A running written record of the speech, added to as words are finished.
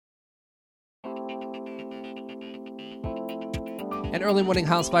An early morning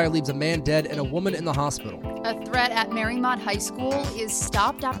house fire leaves a man dead and a woman in the hospital. A threat at Mariemont High School is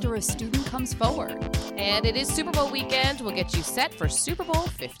stopped after a student comes forward. And it is Super Bowl weekend. We'll get you set for Super Bowl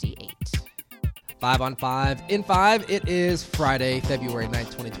 58. 5 on 5 in 5. It is Friday, February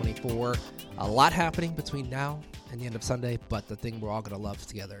 9th, 2024. A lot happening between now and the end of Sunday, but the thing we're all going to love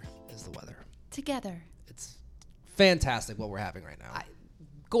together is the weather. Together. It's fantastic what we're having right now.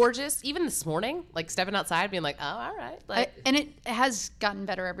 Gorgeous. Even this morning, like stepping outside being like, oh, all right. And it has gotten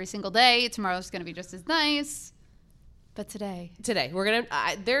better every single day. Tomorrow's going to be just as nice. But today we're going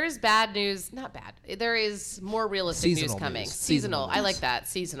to, there is bad news. Not bad. There is more realistic news coming. Seasonal. I like that.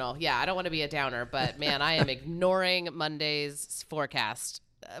 Seasonal. Yeah, I don't want to be a downer, but man, I am ignoring Monday's forecast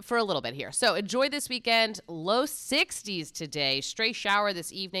for a little bit here. So enjoy this weekend. Low 60s today. Stray shower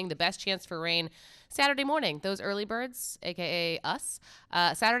this evening. The best chance for rain Saturday morning. Those early birds, a.k.a. us.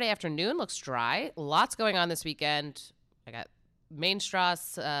 Saturday afternoon looks dry. Lots going on this weekend. I got Main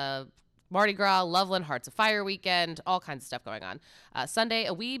Strasse, Mardi Gras, Loveland, Hearts of Fire weekend, all kinds of stuff going on. Sunday,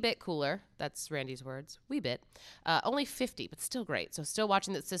 a wee bit cooler. That's Randy's words. Wee bit. Only 50, but still great. So still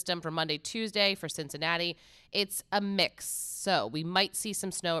watching the system for Monday, Tuesday for Cincinnati. It's a mix. So we might see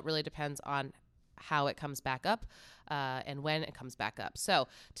some snow. It really depends on how it comes back up and when it comes back up. So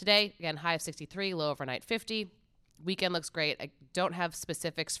today, again, high of 63, low overnight 50. Weekend looks great. I don't have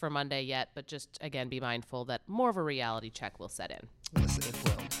specifics for Monday yet, but just, again, be mindful that more of a reality check will set in. Yes, it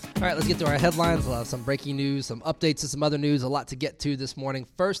will. All right, let's get to our headlines. We'll have some breaking news, some updates, and some other news. A lot to get to this morning.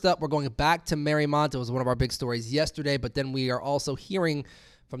 First up, we're going back to Mariemont. It was one of our big stories yesterday, but then we are also hearing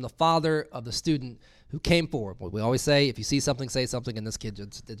from the father of the student who came forward. We always say, if you see something, say something, and this kid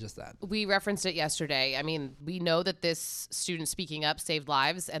did just that. We referenced it yesterday. I mean, we know that this student speaking up saved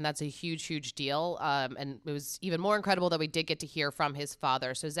lives, and that's a huge, huge deal. And it was even more incredible that we did get to hear from his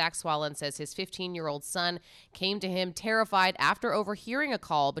father. So Zach Swallen says his 15-year-old son came to him terrified after overhearing a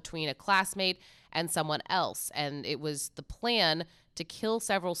call between a classmate and someone else. And it was the plan to kill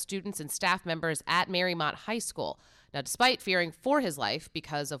several students and staff members at Mariemont High School. Now, despite fearing for his life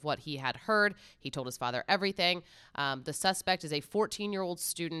because of what he had heard, he told his father everything. The suspect is a 14-year-old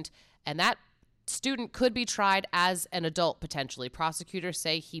student, and that student could be tried as an adult, potentially. Prosecutors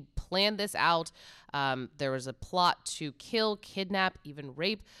say he planned this out. There was a plot to kill, kidnap, even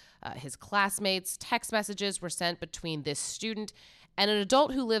rape his classmates. Text messages were sent between this student and an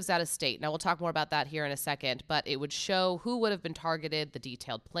adult who lives out of state. Now, we'll talk more about that here in a second, but it would show who would have been targeted, the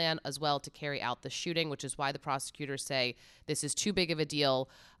detailed plan as well to carry out the shooting, which is why the prosecutors say this is too big of a deal,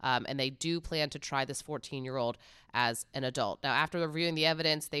 and they do plan to try this 14-year-old as an adult. Now, after reviewing the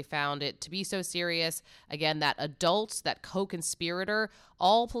evidence, they found it to be so serious. Again, that adult, that co-conspirator,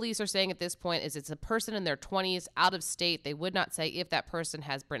 all police are saying at this point is it's a person in their 20s, out of state. They would not say if that person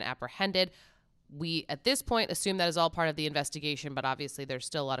has been apprehended. We, at this point, assume that is all part of the investigation, but obviously there's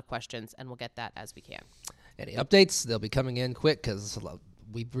still a lot of questions, and we'll get that as we can. Any updates? They'll be coming in quick because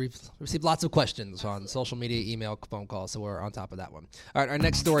we've received lots of questions on social media, email, phone calls, so we're on top of that one. All right, our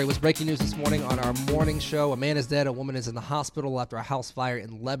next story was breaking news this morning on our morning show. A man is dead. A woman is in the hospital after a house fire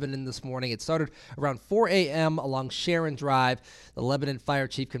in Lebanon this morning. It started around 4 a.m. along Sharon Drive. The Lebanon fire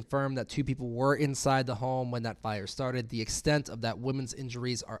chief confirmed that 2 people were inside the home when that fire started. The extent of that woman's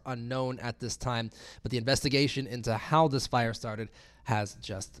injuries are unknown at this time, but the investigation into how this fire started has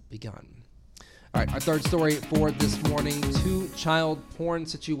just begun. All right, our third story for this morning, 2 child porn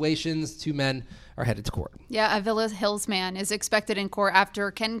situations. 2 men are headed to court. Yeah, a Villa Hills man is expected in court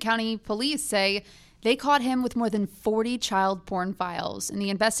after Kenton County police say they caught him with more than 40 child porn files. And the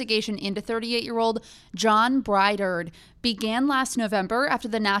investigation into 38-year-old John Breitard began last November after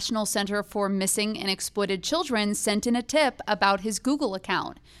the National Center for Missing and Exploited Children sent in a tip about his Google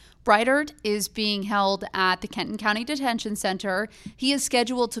account. Breitard is being held at the Kenton County Detention Center. He is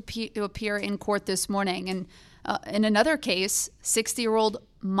scheduled to appear in court this morning. And in another case, 60-year-old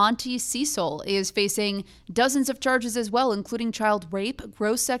Monty Cecil is facing dozens of charges as well, including child rape,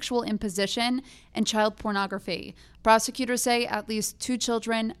 gross sexual imposition, and child pornography. Prosecutors say at least 2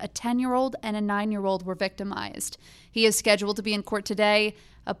 children, a 10-year-old and a 9-year-old, were victimized. He is scheduled to be in court today.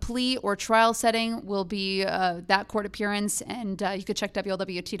 A plea or trial setting will be that court appearance, and you could check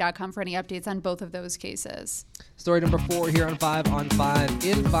WLWT.com for any updates on both of those cases. Story number 4 here on 5 on 5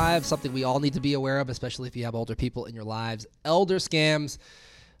 in 5, something we all need to be aware of, especially if you have older people in your lives. Elder scams.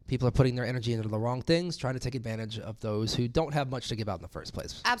 People are putting their energy into the wrong things, trying to take advantage of those who don't have much to give out in the first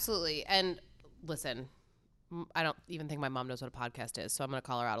place. Absolutely. And listen, I don't even think my mom knows what a podcast is, so I'm going to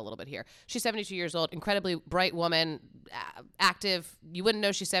call her out a little bit here. She's 72 years old, incredibly bright woman, active. You wouldn't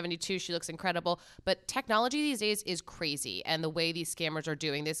know she's 72. She looks incredible. But technology these days is crazy, and the way these scammers are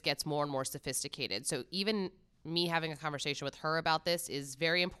doing this gets more and more sophisticated. So even me having a conversation with her about this is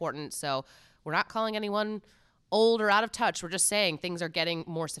very important. So we're not calling anyone old or out of touch. We're just saying things are getting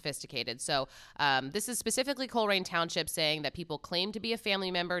more sophisticated. So this is specifically Colerain Township saying that people claim to be a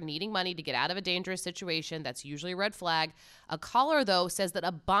family member needing money to get out of a dangerous situation. That's usually a red flag. A caller, though, says that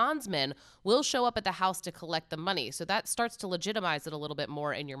a bondsman will show up at the house to collect the money. So that starts to legitimize it a little bit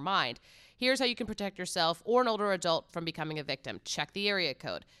more in your mind. Here's how you can protect yourself or an older adult from becoming a victim. Check the area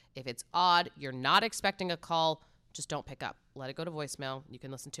code. If it's odd, you're not expecting a call, just don't pick up. Let it go to voicemail. You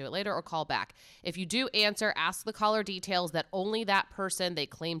can listen to it later or call back. If you do answer, ask the caller details that only that person they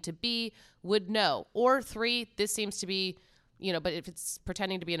claim to be would know. Or 3, this seems to be, but if it's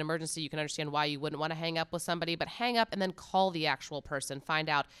pretending to be an emergency, you can understand why you wouldn't want to hang up with somebody, but hang up and then call the actual person. Find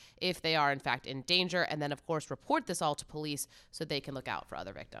out if they are in fact in danger. And then, of course, report this all to police so they can look out for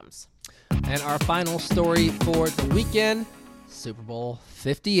other victims. And our final story for the weekend, Super Bowl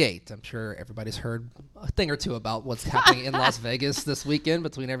 58. I'm sure everybody's heard a thing or two about what's happening in Las Vegas this weekend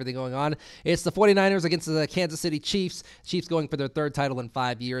between everything going on. It's the 49ers against the Kansas City Chiefs. Chiefs going for their 3rd title in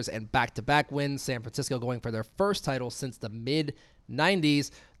 5 years and back-to-back wins. San Francisco going for their 1st title since the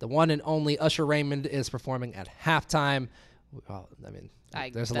mid-90s. The one and only Usher Raymond is performing at halftime. Well,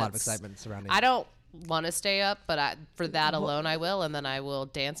 there's a lot of excitement surrounding it. I don't want to stay up, but for that alone I will, and then I will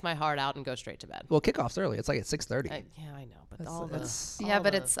dance my heart out and go straight to bed. Well, kickoff's early. It's like at 6:30. Yeah, I know, but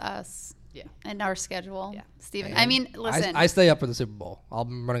it's us. Yeah. And our schedule. Yeah. Steven. I mean, listen. I stay up for the Super Bowl.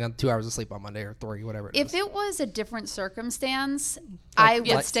 I'm running on 2 hours of sleep on Monday or 3, whatever it is. If it was a different circumstance, I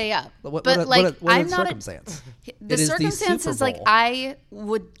would stay up. What I'm not circumstance? The circumstance is like I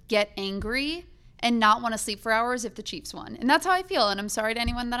would get angry and not want to sleep for hours if the Chiefs won. And that's how I feel. And I'm sorry to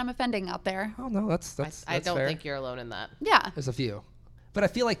anyone that I'm offending out there. Oh, no, that's I don't fair. think you're alone in that. Yeah. There's a few. But I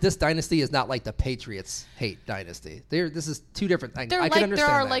feel like this dynasty is not like the Patriots hate dynasty. This is two different things. I can understand there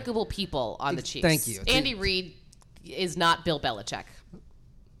are that. likable people on the Chiefs. Thank you. Andy Reid is not Bill Belichick.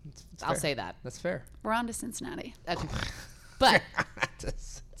 I'll fair. say that. That's fair. We're on to Cincinnati. Okay. But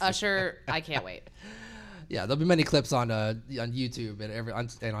Usher, I can't wait. Yeah, there'll be many clips on YouTube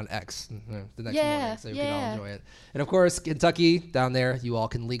and on X the next morning, so you can all enjoy it. And of course, Kentucky down there, you all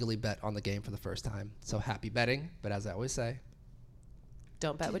can legally bet on the game for the first time. So happy betting! But as I always say,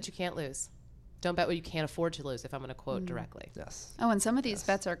 don't bet what you can't lose. Don't bet what you can't afford to lose. If I'm going to quote directly. Yes. Oh, and some of these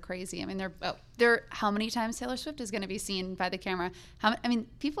bets are crazy. I mean, they're how many times Taylor Swift is going to be seen by the camera?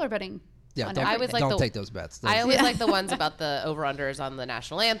 People are betting. Yeah, don't take those bets. I always like the ones about the over-unders on the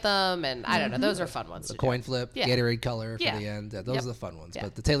national anthem, and I don't know. Those are fun ones. The coin flip, Gatorade color for the end. Yeah, those are the fun ones. Yeah.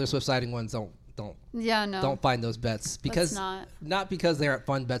 But the Taylor Swift sighting ones don't find those bets because not because they aren't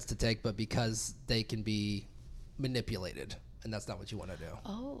fun bets to take, but because they can be manipulated, and that's not what you want to do.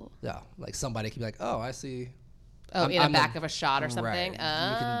 Oh. Yeah, like somebody can be like, oh, I see. Oh, in the back of a shot or something.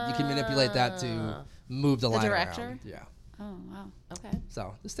 Right. You can manipulate that to move the line director around. Yeah. Oh, wow. Okay.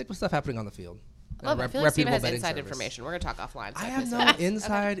 So just stick with stuff happening on the field. Love it. I feel like Steven has inside information. We're going to talk offline. I have no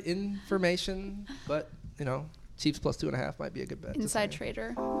inside information, but, Chiefs plus 2.5 might be a good bet. Inside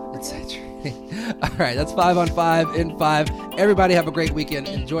trader. Inside trading. All right, that's 5 on 5 in 5. Everybody have a great weekend.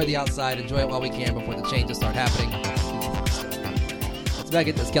 Enjoy the outside. Enjoy it while we can before the changes start happening. That's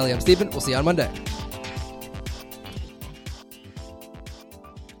Megan. That's Kelly. I'm Steven. We'll see you on Monday.